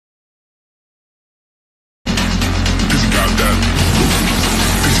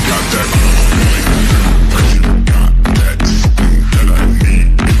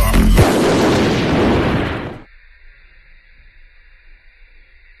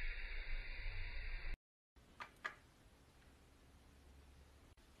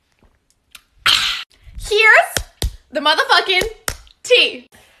here's the motherfucking tea.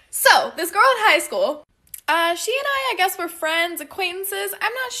 So, this girl in high school, she and I guess were friends, acquaintances.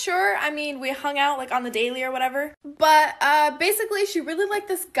 I'm not sure. I mean, we hung out like on the daily or whatever. But basically, she really liked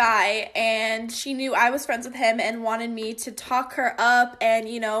this guy, and she knew I was friends with him and wanted me to talk her up and,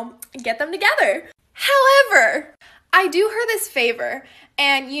 you know, get them together. However, I do her this favor,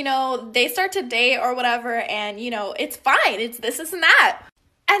 and, you know, they start to date or whatever, and, you know, it's fine. It's this and that.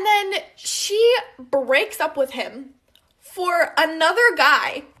 And then she breaks up with him for another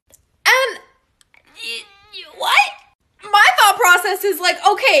guy. And what? My thought process is like,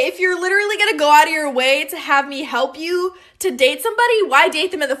 okay, if you're literally gonna go out of your way to have me help you to date somebody, why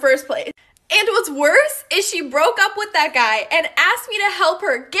date them in the first place? And what's worse is she broke up with that guy and asked me to help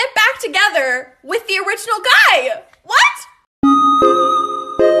her get back together with the original guy. What?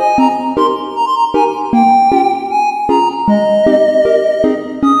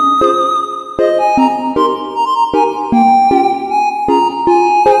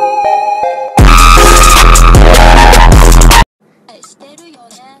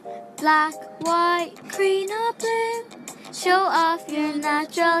 Black, white, green or blue, show off your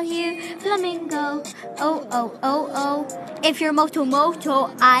natural hue. Flamingo, oh, oh, oh, oh. If you're moto,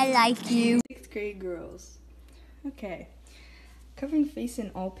 I like you. 6th grade girls. Okay. Covering face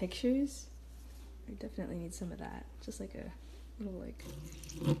in all pictures. I definitely need some of that. Just like a little like,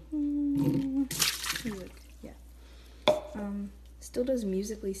 yeah. Still does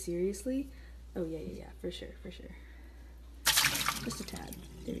musically seriously. Oh yeah, for sure. Just a tad.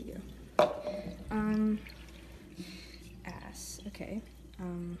 There we go. Ass. Okay.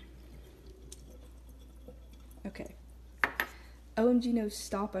 Okay. OMG, no,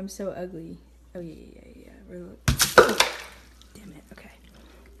 stop. I'm so ugly. Oh, yeah. Damn it. Okay.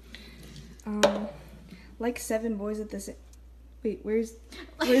 Like 7 boys at the same... Wait, where's...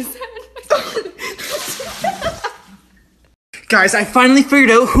 Guys, I finally figured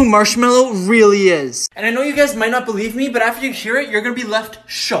out who Marshmallow really is. And I know you guys might not believe me, but after you hear it, you're gonna be left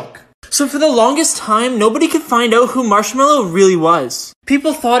shook. So for the longest time, nobody could find out who Marshmallow really was.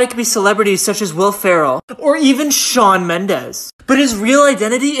 People thought it could be celebrities such as Will Ferrell, or even Shawn Mendes. But his real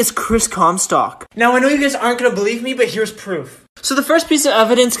identity is Chris Comstock. Now I know you guys aren't gonna believe me, but here's proof. So the first piece of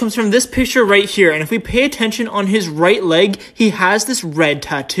evidence comes from this picture right here, and if we pay attention on his right leg, he has this red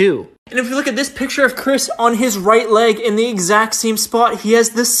tattoo. And if we look at this picture of Chris on his right leg in the exact same spot, he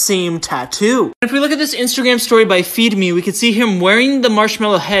has the same tattoo. And if we look at this Instagram story by Feed Me, we can see him wearing the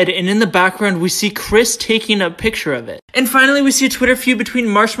marshmallow head, and in the background we see Chris taking a picture of it. And finally we see a Twitter feud between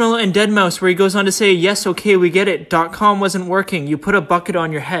Marshmallow and Deadmau5 where he goes on to say, yes, okay, we get it, .com wasn't working, you put a bucket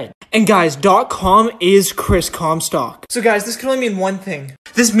on your head. And guys, .com is Chris Comstock. So guys, this can only mean one thing.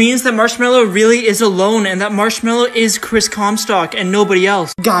 This means that Marshmallow really is alone, and that Marshmallow is Chris Comstock and nobody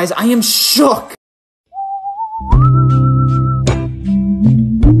else. Guys, I am shook.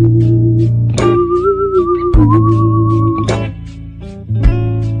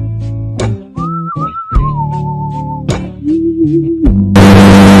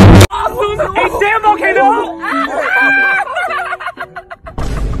 Hey, damn, okay, no!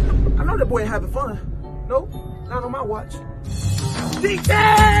 I know that boy ain't having fun. Nope, not on my watch. DJ!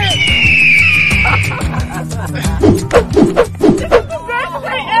 This is the best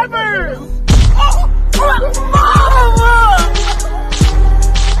day ever! Oh, mama!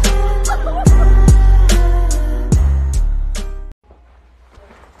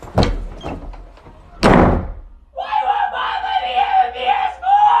 Why would mama be having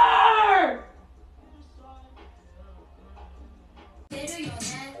PS4?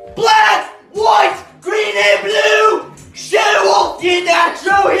 Black, white, green and blue! Show off your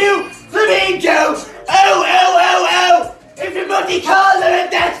natural hue! Flamingo! Oh! If you're multicolored,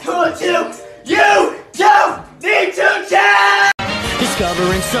 that's cool too! You don't need to change!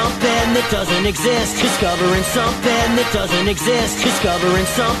 Discovering something that doesn't exist. Discovering something that doesn't exist. Discovering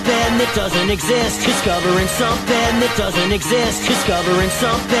something that doesn't exist. Discovering something that doesn't exist. Discovering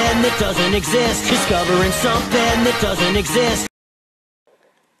something that doesn't exist. Discovering something that doesn't exist.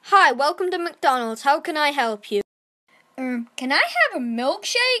 Hi, welcome to McDonald's. How can I help you? Can I have a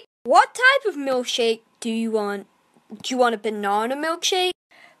milkshake? What type of milkshake do you want? Do you want a banana milkshake?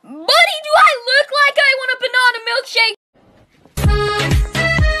 Buddy, do I look like I want a banana milkshake?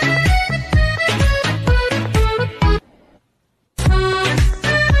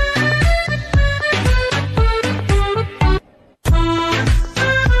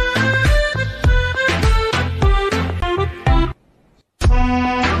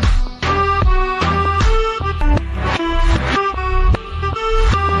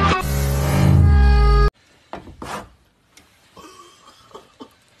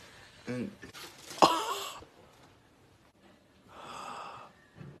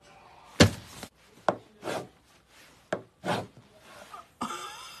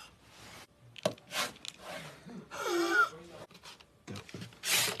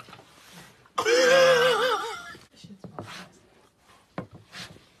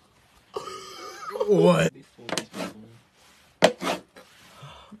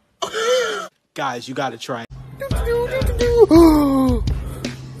 Guys, you gotta try it. Fist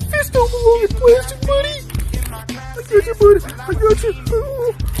over on the plastic, buddy. I got you, buddy. I got you.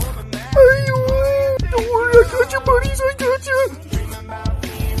 Don't worry, I got you, buddies. I got you.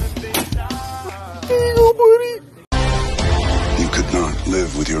 There you go, buddy. You could not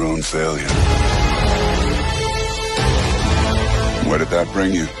live with your own failure. Where did that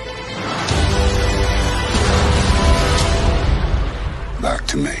bring you? Back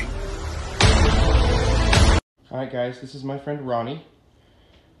to me. Alright guys, this is my friend Ronnie.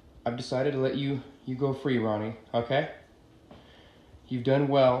 I've decided to let you go free, Ronnie, okay? You've done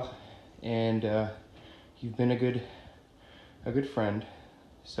well, and you've been a good friend.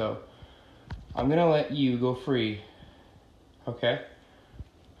 So, I'm gonna let you go free, okay?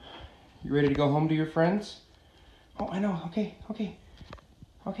 You ready to go home to your friends? Oh, I know, okay. I'm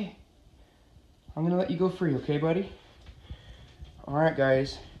gonna let you go free, okay, buddy? Alright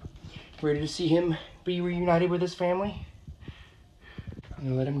guys, ready to see him be reunited with his family? I'm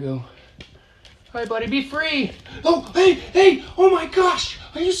gonna let him go. Alright buddy, be free! Oh, hey, oh my gosh!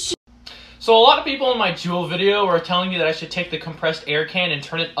 Are you serious? So a lot of people in my Jewel video were telling me that I should take the compressed air can and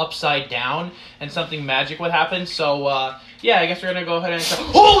turn it upside down and something magic would happen. So, yeah, I guess we're gonna go ahead and...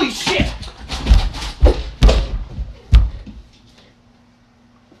 Holy shit!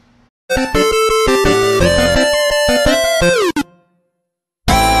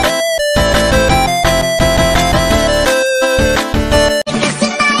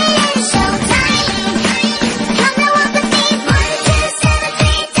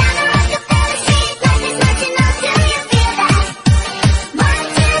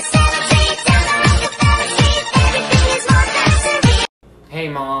 Hey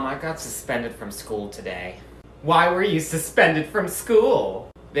Mom, I got suspended from school today. Why were you suspended from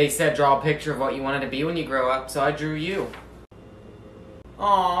school? They said draw a picture of what you wanted to be when you grow up, so I drew you.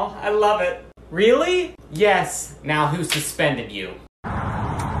 Aw, I love it. Really? Yes. Now who suspended you?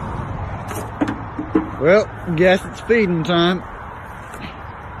 Well, guess it's feeding time.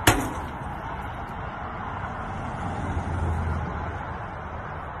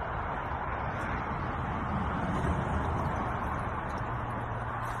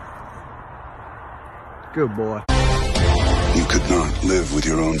 Good boy. You could not live with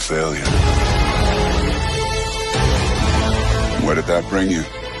your own failure. Where did that bring you?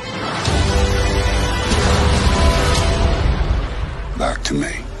 Back to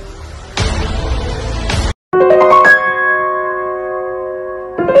me.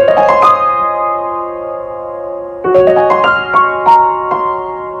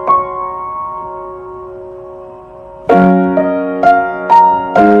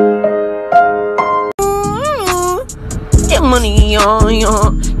 Get money,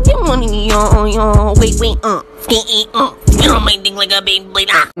 get money, wait, you're minding like a big blade.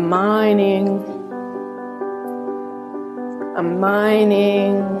 Mining. I'm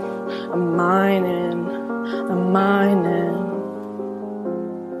mining. I'm mining. I'm mining.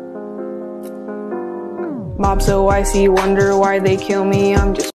 Mob so icy, wonder why they kill me.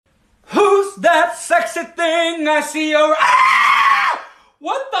 I'm just. Who's that sexy thing I see over? Ah!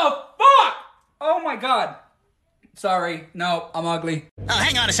 What the fuck? Oh my god. Sorry, no, I'm ugly. Oh,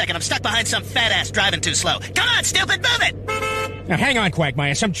 hang on a second. I'm stuck behind some fat ass driving too slow. Come on, stupid, move it! Now hang on,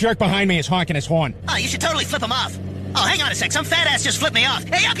 Quagmire. Some jerk behind me is honking his horn. Oh, you should totally flip him off. Oh, hang on a sec. Some fat ass just flipped me off.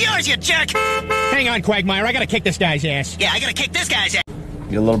 Hey, up yours, you jerk! Hang on, Quagmire. I gotta kick this guy's ass. Yeah, I gotta kick this guy's ass.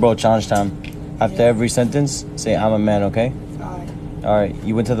 Your little bro challenge time. After every sentence, say I'm a man, okay? Alright,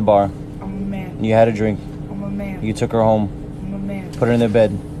 you went to the bar. I'm a man. You had a drink. I'm a man. You took her home. I'm a man. Put her in their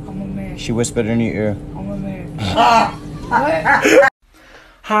bed. I'm a man. She whispered in your ear. I'm a man.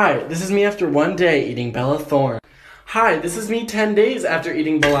 Hi, this is me after 1 day eating Bella Thorne. Hi, this is me 10 days after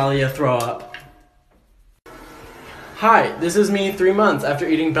eating Bellalia Throw Up. Hi, this is me 3 months after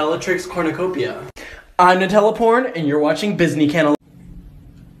eating Bellatrix Cornucopia. I'm Nutella Porn, and you're watching Disney Channel.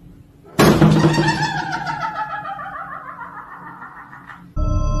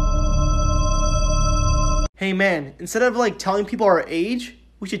 Hey man, instead of telling people our age,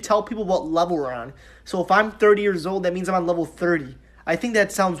 we should tell people what level we're on. So if I'm 30 years old, that means I'm on level 30. I think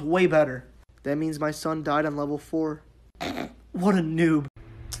that sounds way better. That means my son died on level 4. What a noob.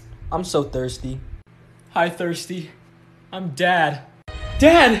 I'm so thirsty. Hi, Thirsty. I'm Dad.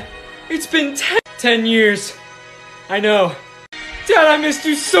 Dad! It's been 10 years. I know. Dad, I missed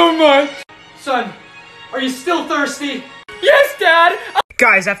you so much. Son, are you still thirsty? Yes, Dad!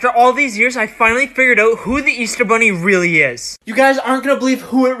 Guys, after all these years, I finally figured out who the Easter Bunny really is. You guys aren't gonna believe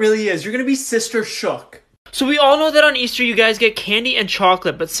who it really is. You're gonna be Sister Shook. So we all know that on Easter you guys get candy and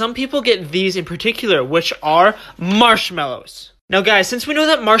chocolate, but some people get these in particular, which are marshmallows. Now guys, since we know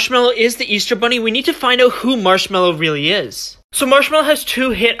that Marshmello is the Easter Bunny, we need to find out who Marshmello really is. So Marshmello has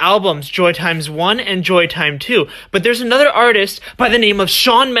 2 hit albums, Joy Times 1 and Joy Time 2. But there's another artist by the name of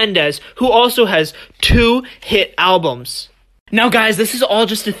Shawn Mendes who also has 2 hit albums. Now guys, this is all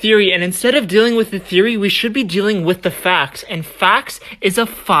just a theory, and instead of dealing with the theory, we should be dealing with the facts. And facts is a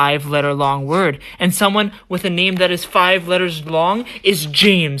 5-letter long word. And someone with a name that is 5 letters long is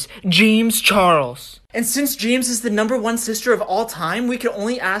James Charles. And since James is the #1 sister of all time, we can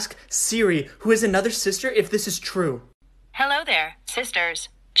only ask Siri, who is another sister, if this is true. Hello there, sisters.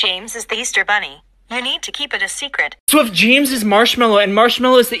 James is the Easter Bunny. You need to keep it a secret. So if James is Marshmello and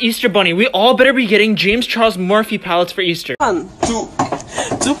Marshmello is the Easter Bunny, we all better be getting James Charles Morphe palettes for Easter. 1, 2.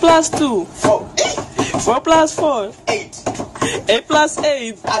 2 plus 2. 4. 4 plus 4. 8. 8 plus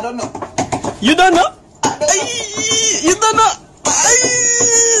 8. I don't know. You don't know? You don't know?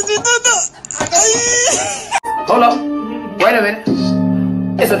 You don't know? Hold up. Wait a minute.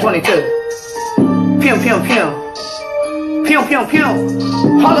 It's a 22. Pew, pew, pew. Pew, pew, pew.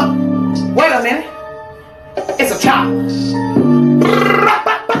 Hold up. Wait a minute. It's a chop.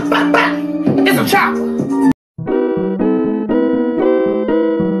 It's a chop.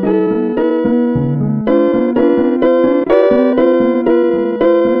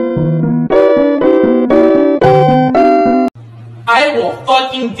 I will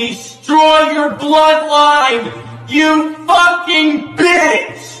fucking destroy your bloodline, you fucking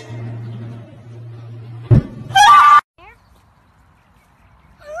bitch!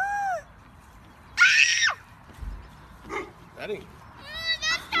 Daddy.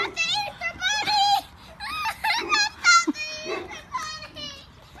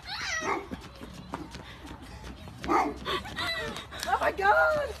 Oh my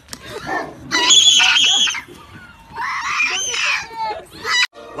god!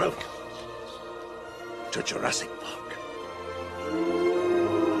 Welcome to Jurassic Park.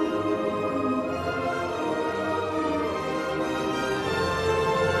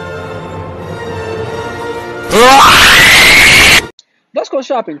 Let's go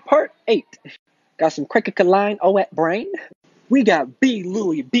shopping, part 8. Got some Cricket Line, Oat Brain. We got B.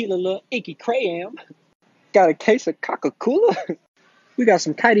 Louie, B. Lala, Icky Crayam. Got a case of Coca-Cola. We got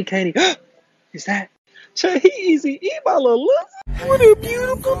some Kitey Candy. Is that Easy E by Lala? What a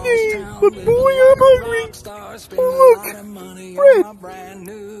beautiful day, but boy, I'm hungry. Oh, look, bread.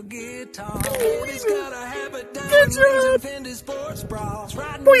 Ketchup.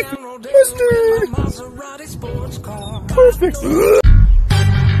 Wait, mustard. Perfect.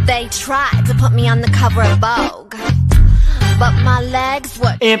 They tried to put me on the cover of Vogue, but my legs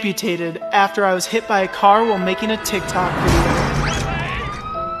were amputated after I was hit by a car while making a TikTok video.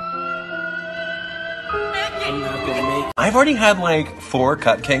 I've already had like 4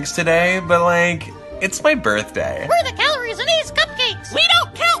 cupcakes today, but like, it's my birthday. Where are the calories in these cupcakes? We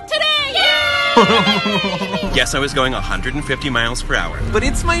don't count today! Yes, I was going 150 miles per hour, but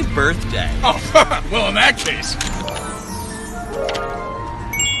it's my birthday. Oh, well, in that case.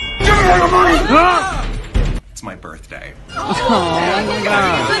 It's my birthday. Oh my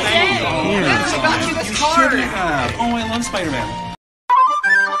god. Yes, I got you this card. Oh, I love Spider-Man.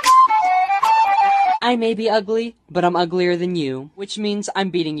 I may be ugly, but I'm uglier than you, which means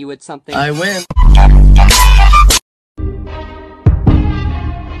I'm beating you at something. I win.